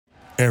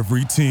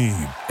Every team,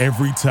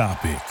 every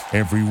topic,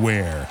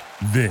 everywhere.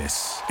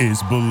 This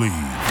is Believe.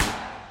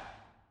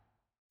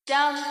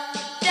 Dum,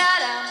 da,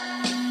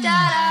 dum,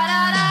 da, da,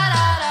 da, da,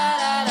 da,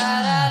 da,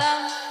 da, da,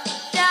 dum,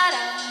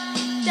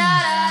 da,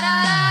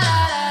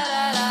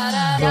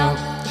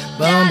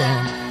 da,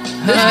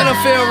 This is gonna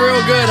feel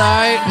real good,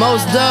 alright?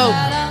 Most dope.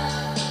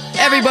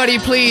 Everybody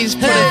please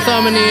put a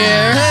thumb in the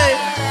air. Hey.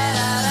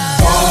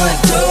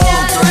 1, 2,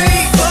 3,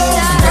 4.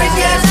 Some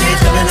crazy ass kids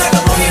coming like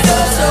a on your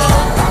door, so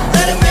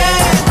let 'em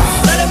in,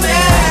 let 'em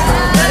in,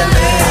 let 'em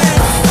in.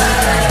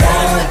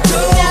 1,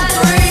 2,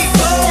 3,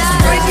 4. Some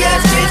crazy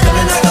ass kids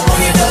coming like a on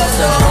your door,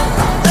 so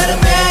let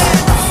 'em in,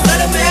 let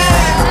 'em in,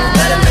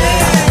 let 'em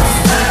in.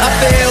 I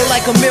feel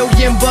like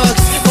 $1,000,000,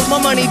 but my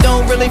money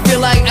don't really feel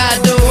like I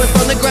do. And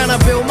from the ground I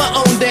built my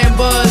own damn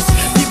buzz.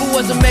 People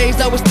was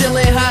amazed I was still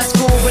in high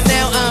school, but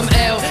now I'm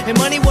out. And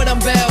money what I'm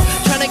about,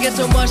 trying to get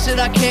so much that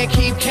I can't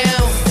keep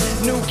count.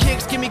 New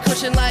kicks give me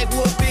cushion like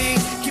whoopee.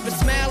 Keep a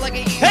smile like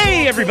a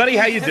Hey everybody,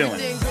 how you doing?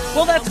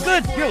 Well, that's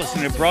good. You're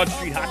listening to Broad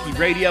Street Hockey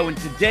Radio, and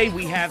today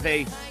we have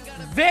a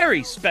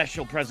very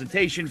special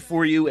presentation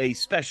for you, a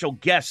special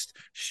guest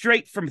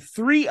straight from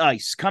 3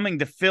 Ice coming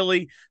to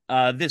Philly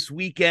this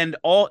weekend,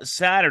 all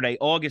Saturday,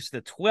 August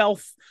the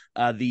 12th,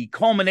 the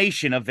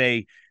culmination of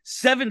a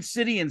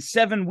 7-city and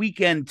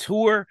 7-weekend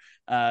tour.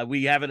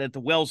 We have it at the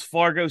Wells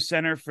Fargo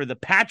Center for the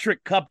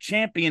Patrick Cup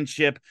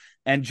Championship,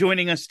 and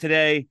joining us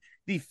today,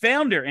 the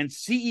founder and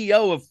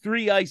CEO of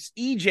 3 Ice,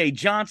 EJ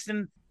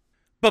Johnston.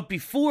 But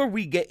before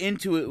we get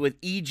into it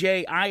with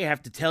EJ, I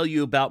have to tell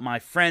you about my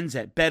friends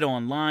at Bet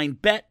Online.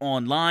 Bet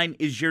Online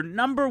is your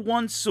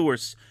 #1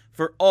 source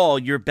for all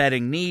your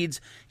betting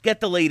needs. Get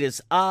the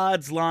latest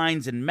odds,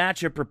 lines, and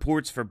matchup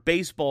reports for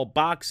baseball,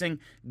 boxing,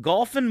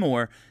 golf, and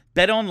more.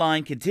 Bet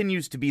Online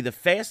continues to be the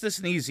fastest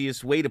and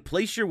easiest way to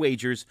place your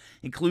wagers,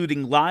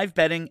 including live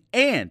betting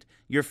and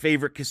your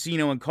favorite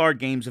casino and card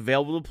games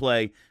available to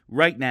play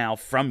right now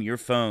from your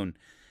phone.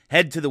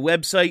 Head to the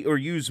website or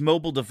use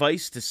mobile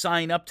device to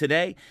sign up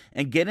today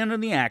and get in on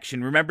the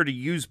action. Remember to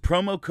use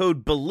promo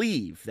code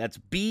BELIEVE, that's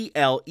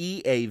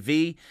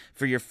BLEAV,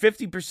 for your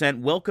 50%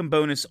 welcome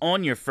bonus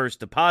on your first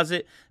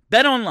deposit.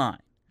 Bet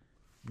Online,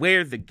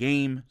 where the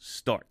game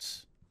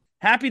starts.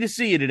 Happy to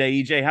see you today,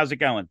 EJ. How's it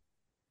going?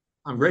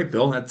 I'm great,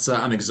 Bill.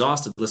 I'm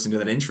exhausted listening to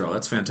that intro.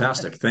 That's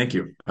fantastic. Thank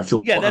you. I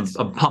feel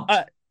I'm pumped.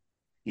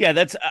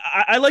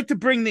 I like to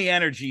bring the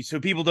energy so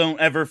people don't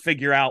ever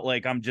figure out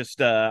like I'm just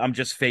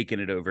faking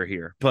it over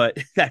here. But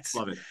that's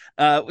Love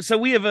it. So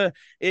we have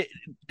going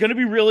to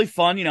be really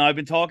fun. You know, I've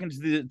been talking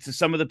to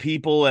some of the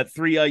people at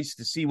 3 Ice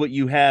to see what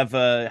you have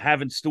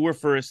in store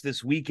for us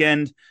this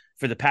weekend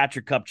for the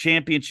Patrick Cup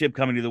Championship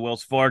coming to the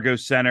Wells Fargo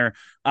Center.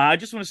 I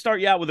just want to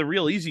start you out with a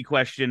real easy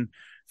question.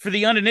 For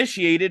the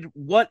uninitiated,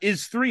 what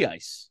is 3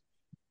 Ice?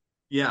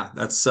 Yeah,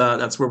 that's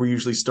where we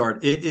usually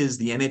start. It is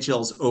the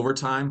NHL's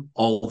overtime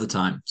all the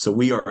time. So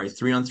we are a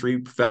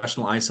 3-on-3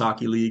 professional ice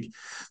hockey league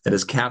that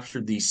has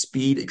captured the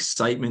speed,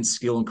 excitement,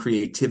 skill, and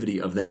creativity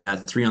of that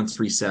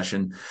 3-on-3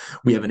 session.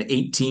 We have an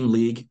 8-team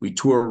league. We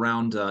tour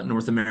around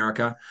North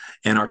America,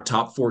 and our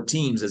top 4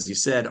 teams, as you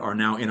said, are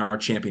now in our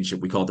championship.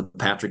 We call it the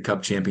Patrick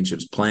Cup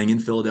Championships, playing in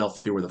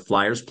Philadelphia where the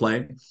Flyers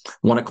play,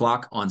 1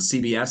 o'clock on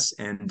CBS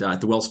and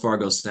at the Wells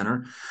Fargo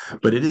Center.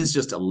 But it is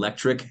just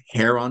electric,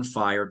 hair on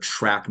fire,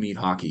 track meet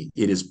hockey.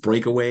 It is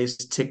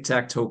breakaways,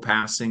 tic-tac-toe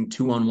passing,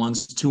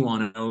 2-on-1s,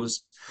 2-on-0s,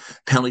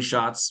 penalty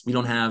shots. We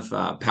don't have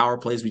power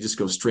plays. We just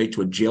go straight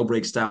to a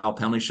jailbreak style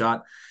penalty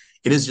shot.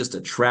 It is just a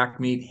track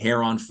meet,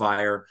 hair on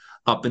fire,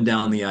 up and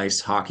down the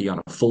ice hockey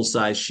on a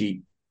full-size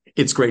sheet.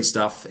 It's great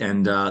stuff,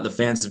 and the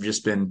fans have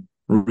just been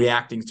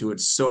reacting to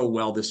it so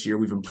well this year.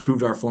 We've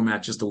improved our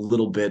format just a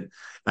little bit.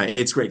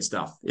 It's great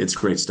stuff. It's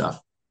great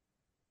stuff.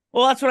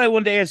 Well, that's what I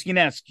wanted to ask you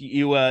next.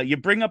 You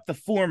bring up the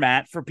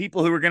format for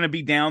people who are going to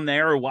be down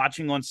there or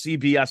watching on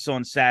CBS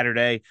on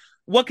Saturday.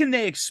 What can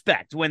they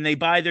expect when they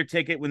buy their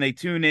ticket, when they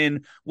tune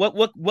in? What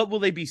will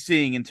they be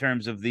seeing in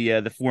terms of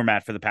the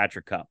format for the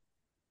Patrick Cup?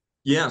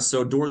 Yeah,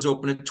 so doors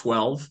open at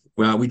 12.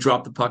 We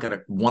drop the puck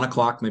at 1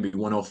 o'clock, maybe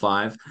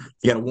 1:05.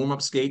 You got a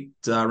warm-up skate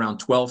around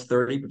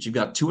 12:30, but you've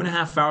got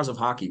 2.5 hours of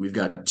hockey. We've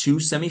got 2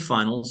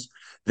 semifinals,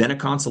 then a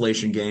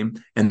consolation game,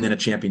 and then a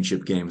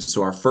championship game.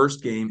 So our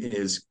first game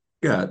is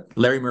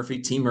Larry Murphy,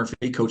 Team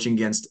Murphy, coaching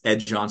against Ed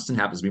Johnston,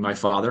 happens to be my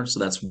father. So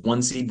that's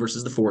 1 seed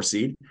versus the 4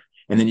 seed.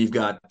 And then you've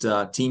got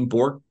Team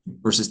Bork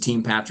versus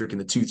Team Patrick in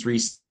the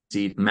 2-3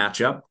 seed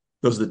matchup.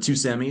 Those are the 2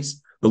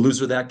 semis. The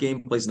loser of that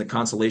game plays in the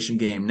consolation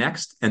game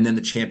next. And then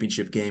the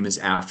championship game is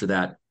after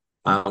that.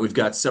 We've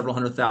got several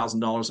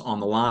 $100,000 on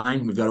the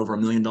line. We've got over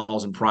 $1 million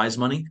in prize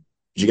money.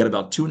 You got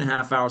about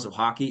 2.5 hours of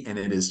hockey, and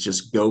it is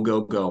just go, go,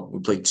 go. We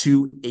play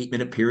 2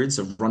 8-minute periods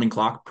of running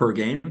clock per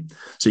game.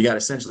 So you got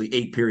essentially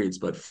 8 periods,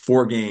 but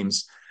 4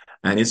 games.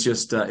 And it's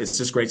just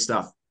great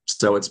stuff.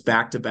 So it's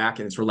back to back,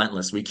 and it's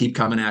relentless. We keep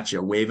coming at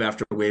you, wave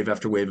after wave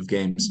after wave of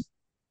games.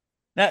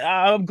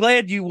 Now, I'm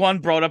glad you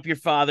brought up your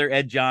father,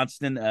 Ed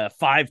Johnston, a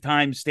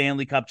 5-time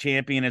Stanley Cup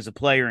champion as a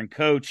player and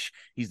coach.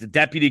 He's the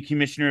deputy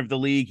commissioner of the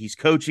league. He's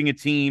coaching a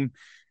team.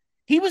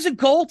 He was a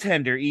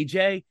goaltender,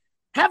 EJ.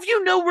 Have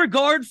you no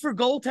regard for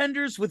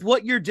goaltenders with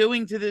what you're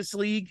doing to this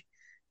league?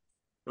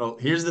 Well,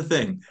 here's the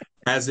thing.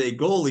 As a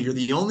goalie, you're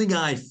the only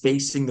guy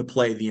facing the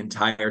play the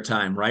entire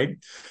time, right?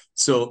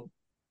 So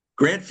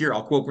Grant Fuhr,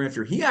 I'll quote Grant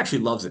Fuhr, he actually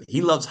loves it.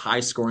 He loves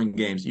high-scoring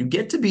games. You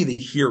get to be the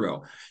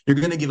hero. You're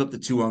going to give up the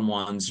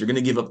 2-on-1s. You're going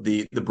to give up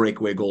the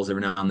breakaway goals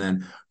every now and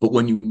then. But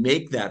when you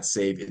make that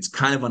save, it's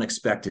kind of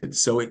unexpected.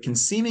 So it can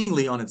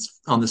seemingly on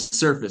the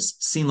surface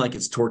seem like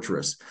it's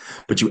torturous.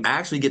 But you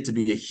actually get to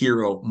be a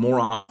hero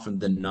more often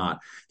than not.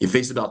 You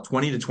face about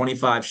 20 to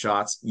 25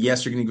 shots.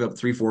 Yes, you're going to give up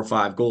 3, 4,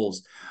 5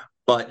 goals,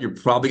 but you're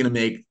probably going to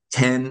make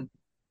 10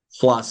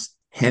 plus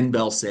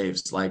handbell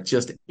saves, like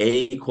just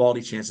A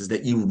quality chances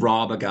that you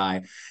rob a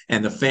guy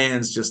and the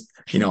fans just,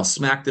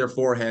 smack their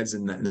foreheads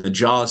and the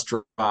jaws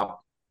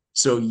drop.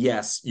 So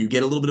yes, you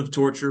get a little bit of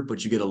torture,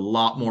 but you get a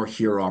lot more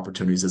hero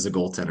opportunities as a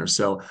goaltender.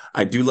 So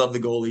I do love the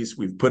goalies.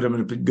 We've put them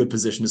in a good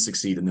position to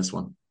succeed in this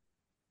one.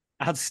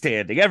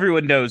 Outstanding.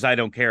 Everyone knows I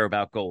don't care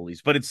about goalies,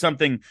 but it's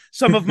something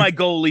some of my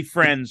goalie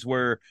friends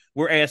were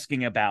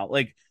asking about.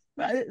 Like,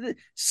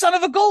 son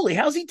of a goalie,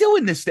 how's he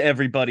doing this to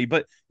everybody?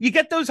 But you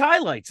get those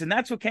highlights, and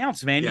that's what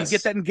counts, man. Yes. You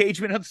get that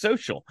engagement on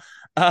social.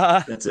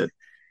 That's it.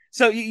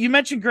 So you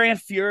mentioned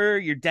Grant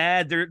Fuhr, your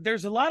dad.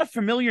 There's a lot of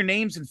familiar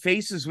names and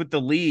faces with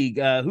the league.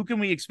 Who can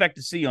we expect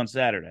to see on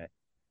Saturday?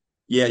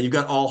 Yeah, you've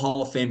got all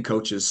Hall of Fame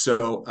coaches.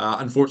 So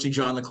unfortunately,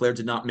 John LeClaire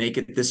did not make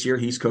it this year.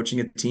 He's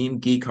coaching a team.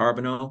 Guy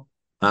Carbonneau,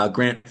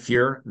 Grant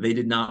Fuhr, they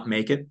did not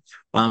make it.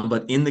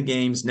 But in the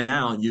games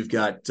now, you've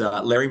got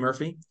Larry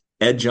Murphy,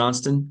 Ed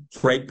Johnston,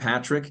 Craig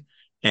Patrick,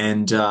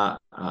 and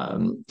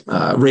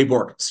Ray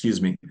Bork,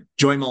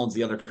 Joey Mullins,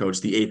 the other coach,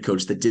 the 8th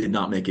coach that did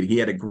not make it. He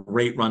had a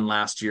great run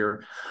last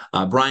year.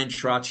 Brian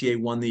Trottier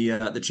won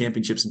the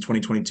championships in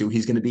 2022.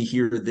 He's going to be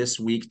here this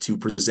week to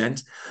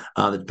present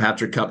the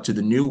Patrick Cup to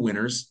the new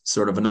winners,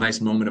 sort of a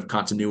nice moment of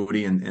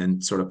continuity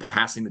and sort of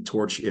passing the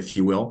torch, if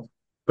you will.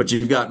 But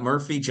you've got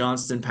Murphy,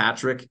 Johnston,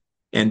 Patrick,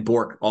 and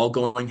Bork all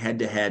going head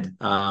to head.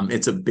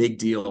 It's a big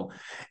deal.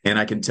 And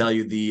I can tell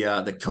you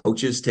the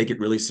coaches take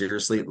it really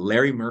seriously.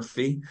 Larry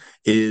Murphy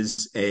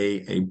is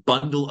a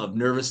bundle of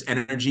nervous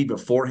energy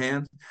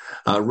beforehand.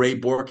 Ray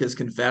Bork has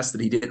confessed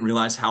that he didn't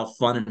realize how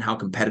fun and how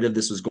competitive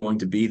this was going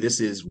to be. This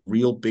is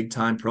real big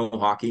time pro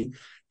hockey.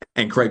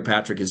 And Craig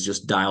Patrick is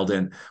just dialed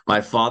in. My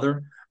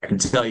father, I can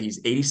tell you,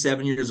 he's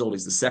 87 years old.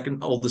 He's the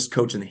second oldest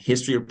coach in the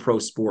history of pro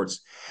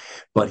sports,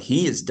 but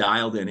he is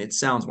dialed in. It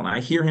sounds, when I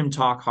hear him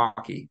talk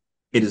hockey,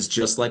 it is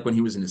just like when he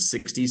was in his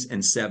 60s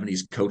and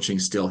 70s coaching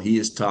still. He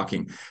is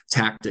talking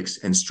tactics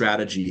and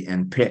strategy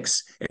and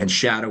picks and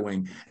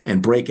shadowing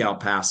and breakout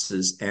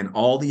passes and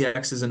all the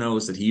X's and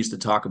O's that he used to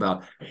talk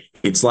about.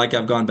 It's like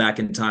I've gone back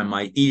in time.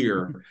 My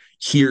ear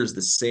hears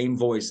the same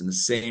voice and the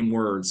same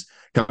words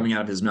coming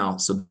out of his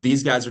mouth. So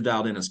these guys are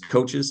dialed in as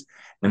coaches,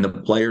 and the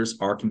players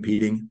are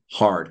competing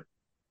hard.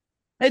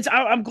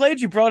 I'm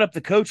glad you brought up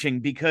the coaching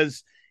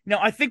because,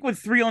 I think when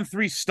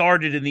 3-on-3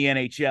 started in the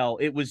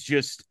NHL, it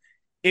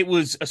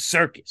was a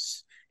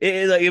circus.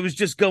 It was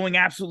just going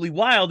absolutely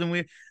wild.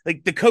 And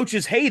the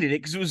coaches hated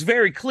it because it was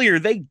very clear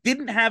they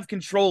didn't have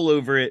control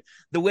over it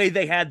the way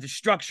they had the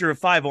structure of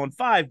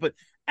 5-on-5. But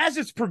as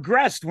it's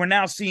progressed, we're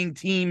now seeing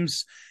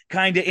teams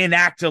kind of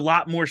enact a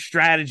lot more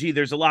strategy.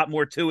 There's a lot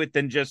more to it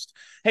than just,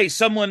 hey,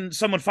 someone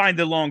find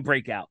the long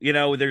breakout.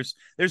 There's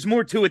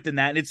more to it than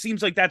that. And it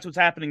seems like that's what's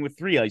happening with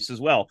 3-ice as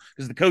well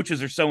because the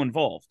coaches are so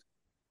involved.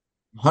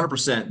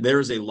 100%. There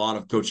is a lot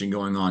of coaching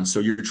going on. So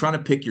you're trying to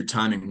pick your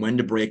timing, when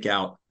to break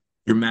out,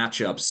 your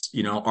matchups.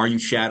 Are you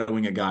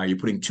shadowing a guy? Are you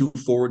putting 2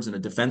 forwards and a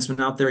defenseman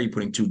out there? Are you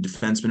putting 2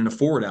 defensemen and a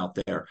forward out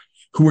there?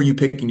 Who are you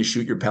picking to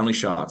shoot your penalty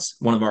shots?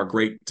 One of our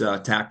great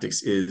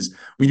tactics is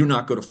we do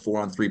not go to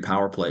 4-on-3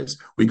 power plays.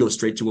 We go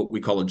straight to what we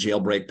call a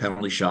jailbreak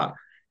penalty shot.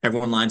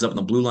 Everyone lines up on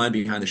the blue line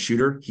behind the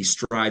shooter. He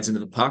strides into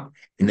the puck,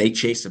 and they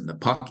chase him. The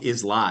puck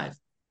is live.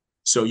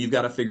 So you've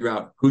got to figure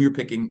out who you're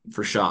picking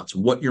for shots,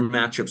 what your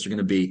matchups are going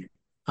to be.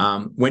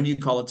 When do you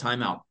call a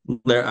timeout?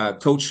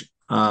 Coach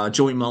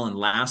Joey Mullen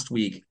last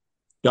week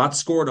got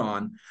scored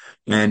on,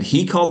 and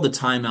he called the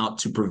timeout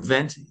to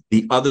prevent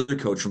the other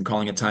coach from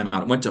calling a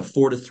timeout. It went to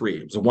 4-3.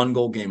 It was a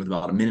 1-goal game with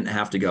about a minute and a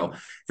half to go.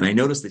 And I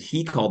noticed that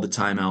he called the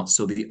timeout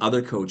so the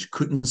other coach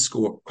couldn't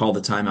call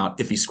the timeout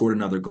if he scored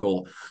another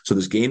goal. So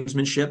there's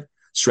gamesmanship,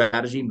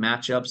 strategy,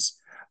 matchups,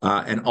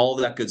 and all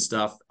that good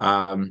stuff,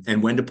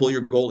 and when to pull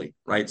your goalie,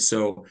 right?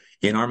 So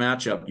in our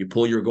matchup, you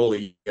pull your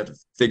goalie, you have to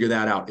figure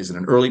that out. Is it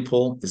an early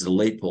pull? Is it a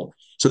late pull?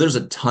 So there's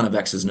a ton of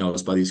X's and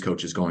O's by these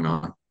coaches going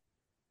on.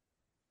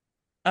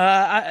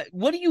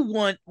 What do you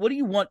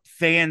want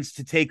fans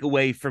to take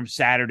away from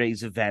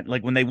Saturday's event?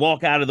 Like when they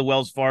walk out of the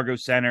Wells Fargo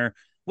Center,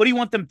 what do you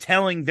want them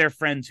telling their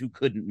friends who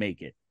couldn't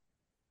make it?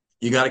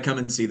 You got to come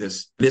and see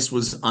this. This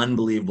was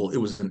unbelievable. It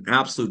was an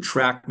absolute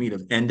track meet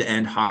of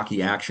end-to-end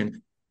hockey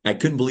action. I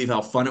couldn't believe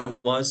how fun it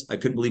was. I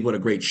couldn't believe what a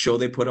great show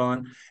they put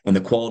on and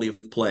the quality of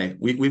play.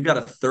 We've got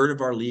a third of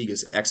our league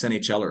is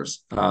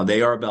ex-NHLers.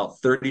 They are about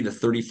 30 to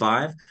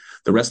 35.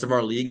 The rest of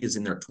our league is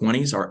in their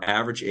 20s. Our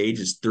average age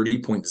is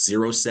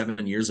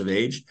 30.07 years of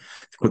age.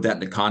 To put that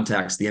into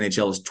context, the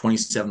NHL is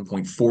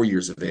 27.4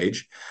 years of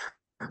age.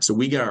 So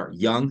we get our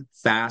young,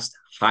 fast,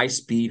 high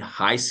speed,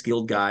 high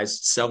skilled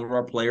guys. Several of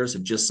our players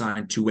have just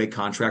signed two-way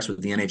contracts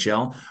with the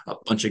NHL. A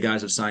bunch of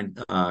guys have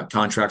signed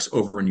contracts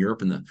over in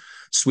Europe in the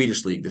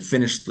Swedish league, the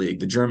Finnish league,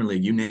 the German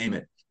league, you name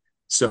it.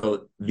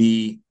 So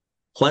the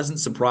pleasant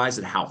surprise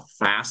at how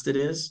fast it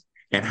is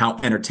and how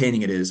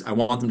entertaining it is, I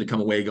want them to come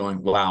away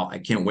going, wow, I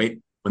can't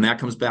wait. When that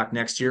comes back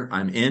next year,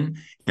 I'm in,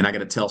 and I got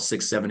to tell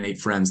 6, 7,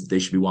 8 friends that they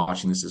should be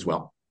watching this as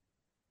well.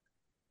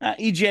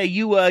 EJ,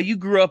 you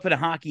grew up in a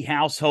hockey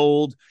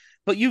household,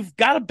 but you've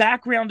got a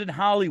background in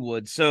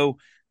Hollywood. So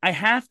I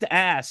have to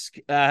ask,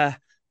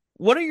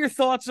 what are your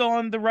thoughts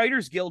on the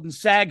Writers Guild and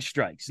SAG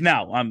strikes?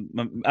 No,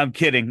 I'm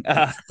kidding.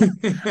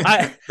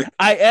 I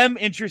am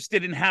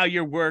interested in how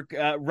your work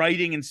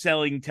writing and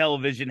selling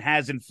television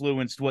has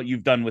influenced what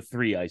you've done with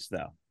 3 Ice,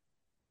 though.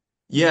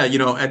 Yeah,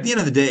 at the end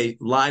of the day,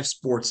 live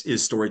sports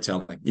is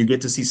storytelling. You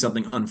get to see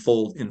something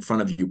unfold in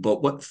front of you.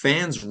 But what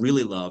fans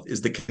really love is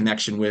the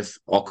connection with,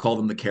 I'll call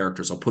them the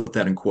characters. I'll put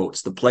that in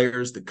quotes, the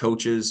players, the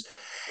coaches,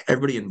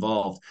 everybody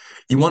involved.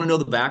 You want to know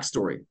the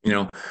backstory.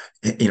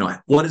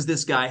 What has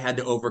this guy had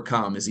to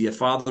overcome? Is he a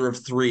father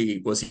of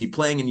 3? Was he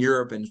playing in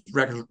Europe and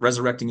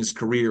resurrecting his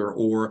career?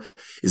 Or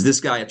is this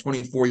guy a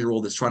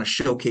 24-year-old that's trying to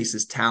showcase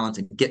his talent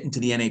and get into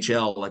the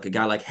NHL, like a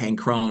guy like Hank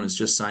Crone has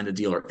just signed a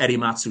deal, or Eddie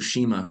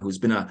Matsushima, who's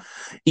been a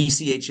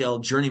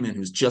ECHL journeyman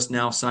who's just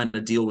now signed a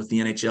deal with the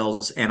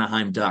NHL's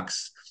Anaheim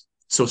Ducks.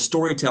 So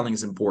storytelling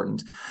is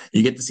important.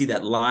 You get to see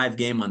that live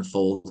game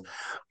unfold.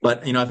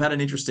 But, I've had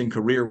an interesting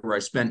career where I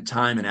spent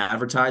time in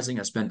advertising.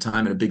 I spent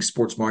time in a big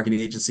sports marketing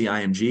agency,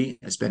 IMG.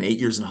 I spent 8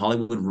 years in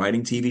Hollywood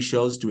writing TV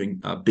shows,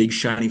 doing big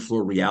shiny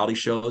floor reality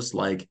shows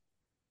like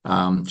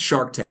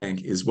Shark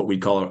Tank is what we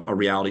call a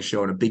reality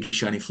show, and a big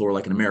shiny floor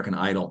like an American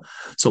Idol.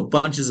 So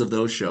bunches of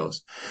those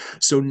shows.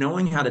 So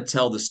knowing how to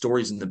tell the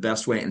stories in the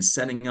best way and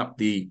setting up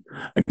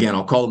again,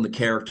 I'll call them the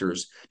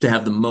characters, to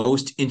have the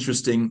most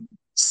interesting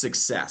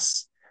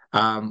success.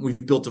 We've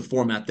built a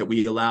format that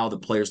we allow the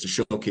players to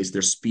showcase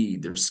their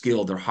speed, their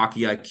skill, their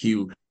hockey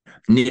IQ,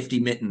 nifty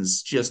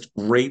mittens, just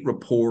great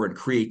rapport and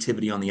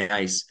creativity on the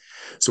ice.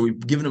 So we've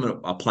given them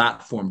a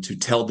platform to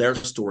tell their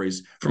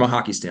stories from a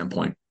hockey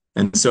standpoint.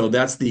 And so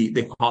that's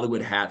the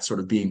Hollywood hat sort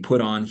of being put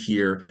on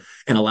here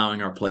and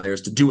allowing our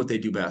players to do what they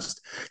do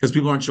best. Because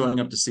people aren't showing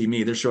up to see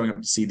me. They're showing up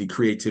to see the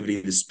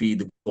creativity, the speed,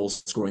 the goal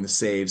scoring, the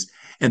saves,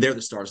 and they're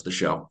the stars of the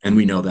show. And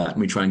we know that, and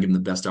we try and give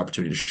them the best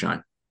opportunity to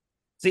shine.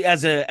 See,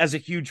 as a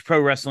huge pro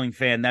wrestling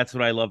fan, that's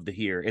what I love to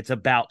hear. It's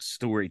about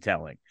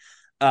storytelling.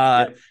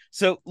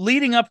 So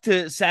leading up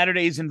to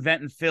Saturday's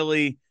event in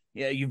Philly,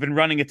 you've been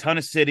running a ton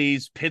of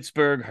cities: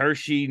 Pittsburgh,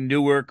 Hershey,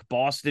 Newark,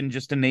 Boston,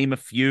 just to name a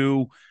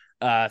few.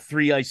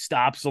 3 Ice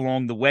stops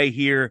along the way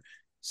here.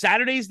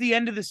 Saturday's the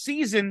end of the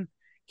season.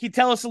 Can you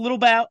tell us a little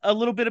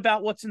bit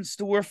about what's in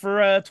store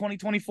for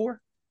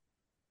 2024?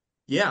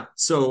 Yeah.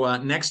 So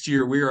next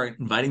year, we are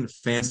inviting the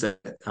fans to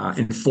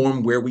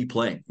inform where we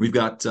play. We've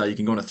got, you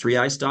can go to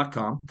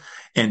 3ice.com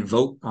and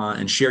vote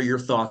and share your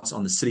thoughts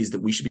on the cities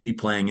that we should be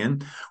playing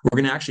in. We're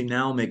going to actually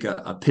now make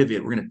a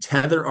pivot. We're going to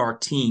tether our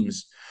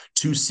teams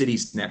to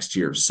cities next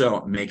year.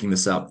 So making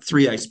this up: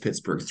 3 Ice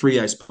Pittsburgh,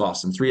 3 Ice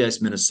Boston, 3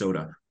 Ice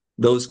Minnesota,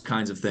 those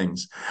kinds of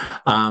things.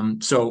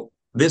 So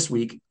this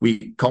week,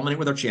 we culminate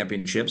with our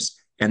championships.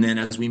 And then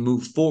as we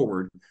move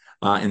forward,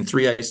 in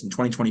 3 Ice in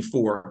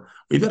 2024,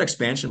 we've got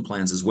expansion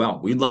plans as well.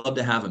 We'd love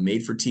to have a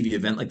made-for-TV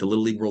event like the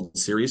Little League World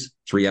Series,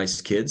 3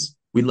 Ice Kids.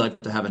 We'd like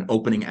to have an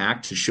opening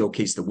act to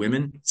showcase the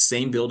women.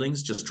 Same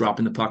buildings, just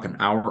dropping the puck an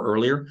hour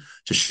earlier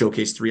to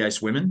showcase 3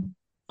 Ice women.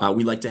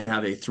 We'd like to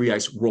have a 3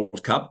 Ice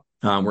World Cup.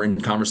 We're in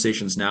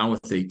conversations now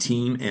with a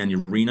team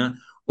and arena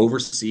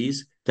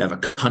overseas to have a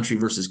country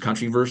versus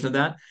country version of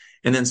that.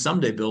 And then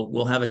someday, Bill,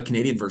 we'll have a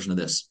Canadian version of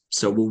this.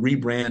 So we'll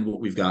rebrand what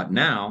we've got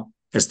now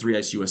as 3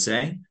 Ice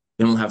USA.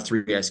 Then we'll have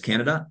 3 Ice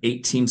Canada,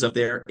 8 teams up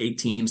there, 8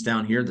 teams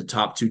down here. The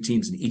top 2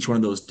 teams in each one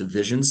of those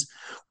divisions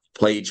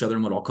play each other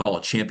in what I'll call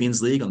a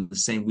Champions League on the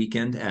same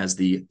weekend as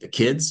the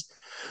kids.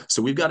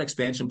 So we've got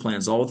expansion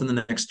plans all within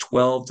the next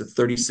 12 to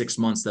 36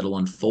 months that'll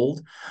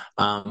unfold.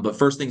 But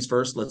first things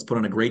first, let's put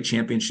on a great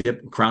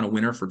championship and crown a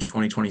winner for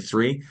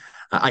 2023.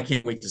 I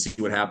can't wait to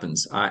see what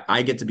happens.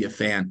 I get to be a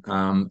fan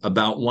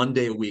about 1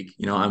 day a week.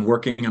 I'm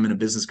working. I'm in a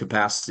business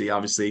capacity,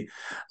 obviously,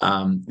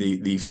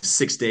 the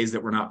 6 days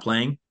that we're not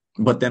playing.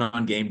 But then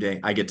on game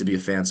day, I get to be a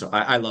fan. So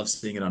I love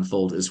seeing it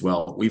unfold as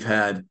well. We've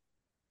had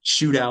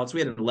shootouts. We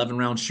had an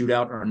 11-round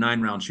shootout, or a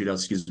 9-round shootout,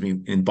 excuse me,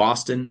 in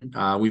Boston.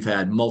 We've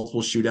had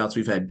multiple shootouts.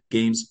 We've had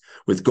games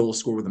with goals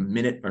scored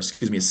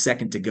with a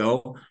second to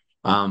go.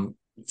 4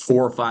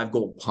 or 5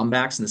 goal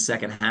comebacks in the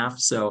second half.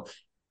 So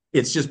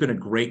it's just been a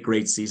great,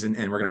 great season.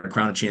 And we're going to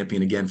crown a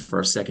champion again for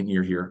our second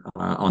year here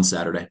on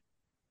Saturday.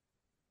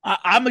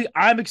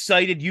 I'm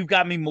excited. You've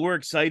got me more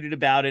excited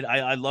about it.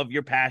 I love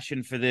your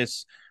passion for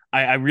this.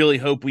 I really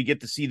hope we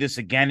get to see this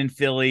again in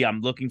Philly.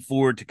 I'm looking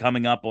forward to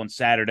coming up on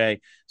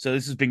Saturday. So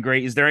this has been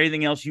great. Is there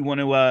anything else you want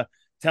to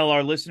tell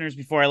our listeners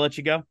before I let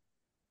you go?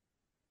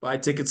 Buy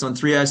tickets on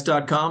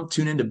 3ice.com.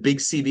 Tune into Big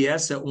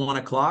CBS at 1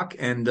 o'clock.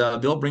 And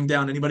Bill, bring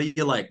down anybody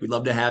you like. We'd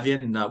love to have you,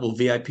 and we'll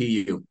VIP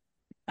you.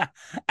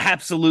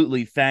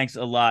 Absolutely. Thanks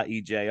a lot,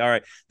 EJ. All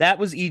right. That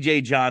was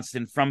EJ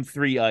Johnston from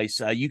 3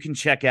 Ice. You can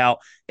check out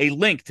a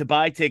link to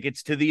buy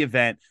tickets to the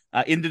event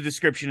in the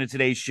description of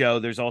today's show.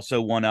 There's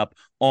also one up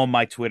on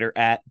my Twitter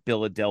at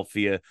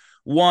Philadelphia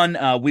One.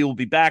 We will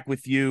be back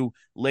with you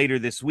later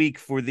this week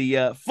for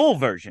the full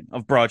version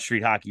of Broad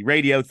Street Hockey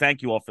Radio.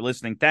 Thank you all for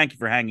listening. Thank you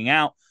for hanging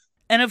out.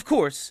 And of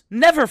course,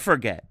 never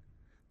forget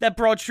that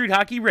Broad Street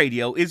Hockey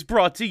Radio is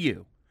brought to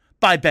you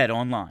by Bet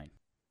Online.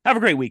 Have a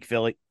great week,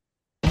 Philly.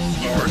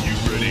 Are you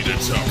ready to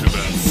talk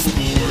about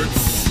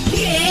sports?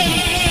 Yeah!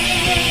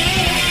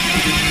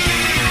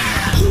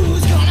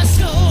 Who's gonna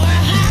score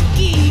a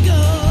hockey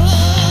goal?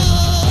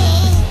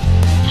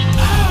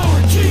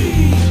 Our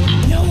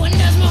team! No one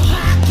does more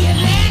hockey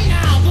than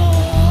our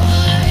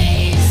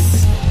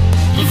boys!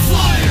 The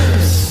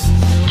Flyers!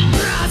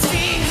 Broad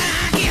Street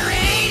Hockey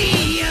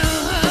Radio!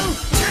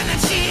 Turn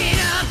that shit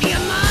up, you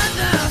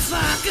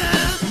motherfucker!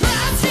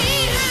 Broad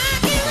Street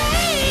Hockey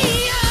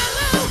Radio!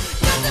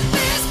 Got the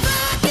best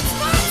fucking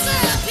sports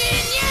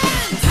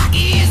opinions!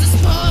 Hockey is a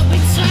sport we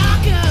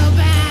talk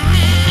about!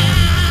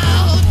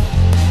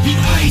 The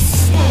ice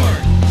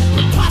sport!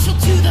 We're partial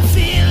to the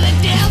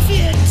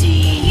Philadelphia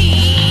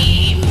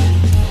team!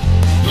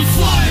 The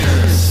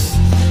Flyers!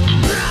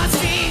 Broad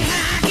Street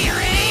Hockey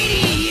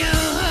Radio!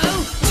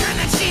 Turn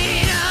that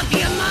shit up,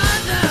 you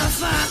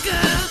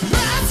motherfucker!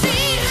 Broad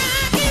Street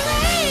Hockey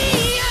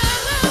Radio!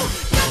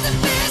 Got the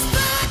best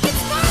fucking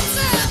sports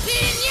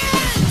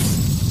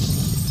opinions!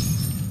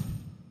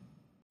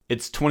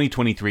 It's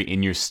 2023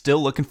 and you're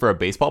still looking for a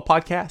baseball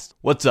podcast?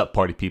 What's up,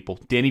 party people?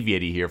 Danny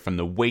Vietti here from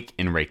the Wake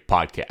and Rake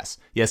podcast.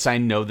 Yes, I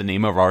know the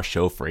name of our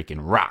show freaking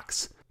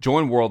rocks.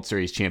 Join World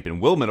Series champion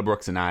Will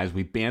Middlebrooks and I as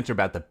we banter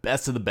about the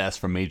best of the best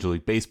from Major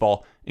League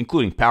Baseball,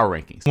 including power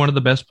rankings, One of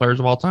the best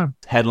players of all time.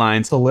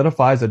 headlines,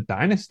 Solidifies a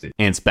dynasty.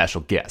 and special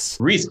guests.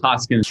 Reese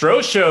Hoskins,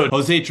 Stro Show,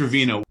 Jose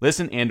Trevino.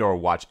 Listen and or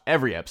watch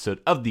every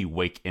episode of the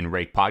Wake and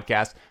Rake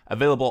podcast,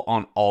 available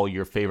on all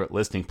your favorite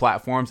listening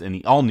platforms and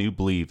the all-new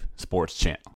Believe Sports channel.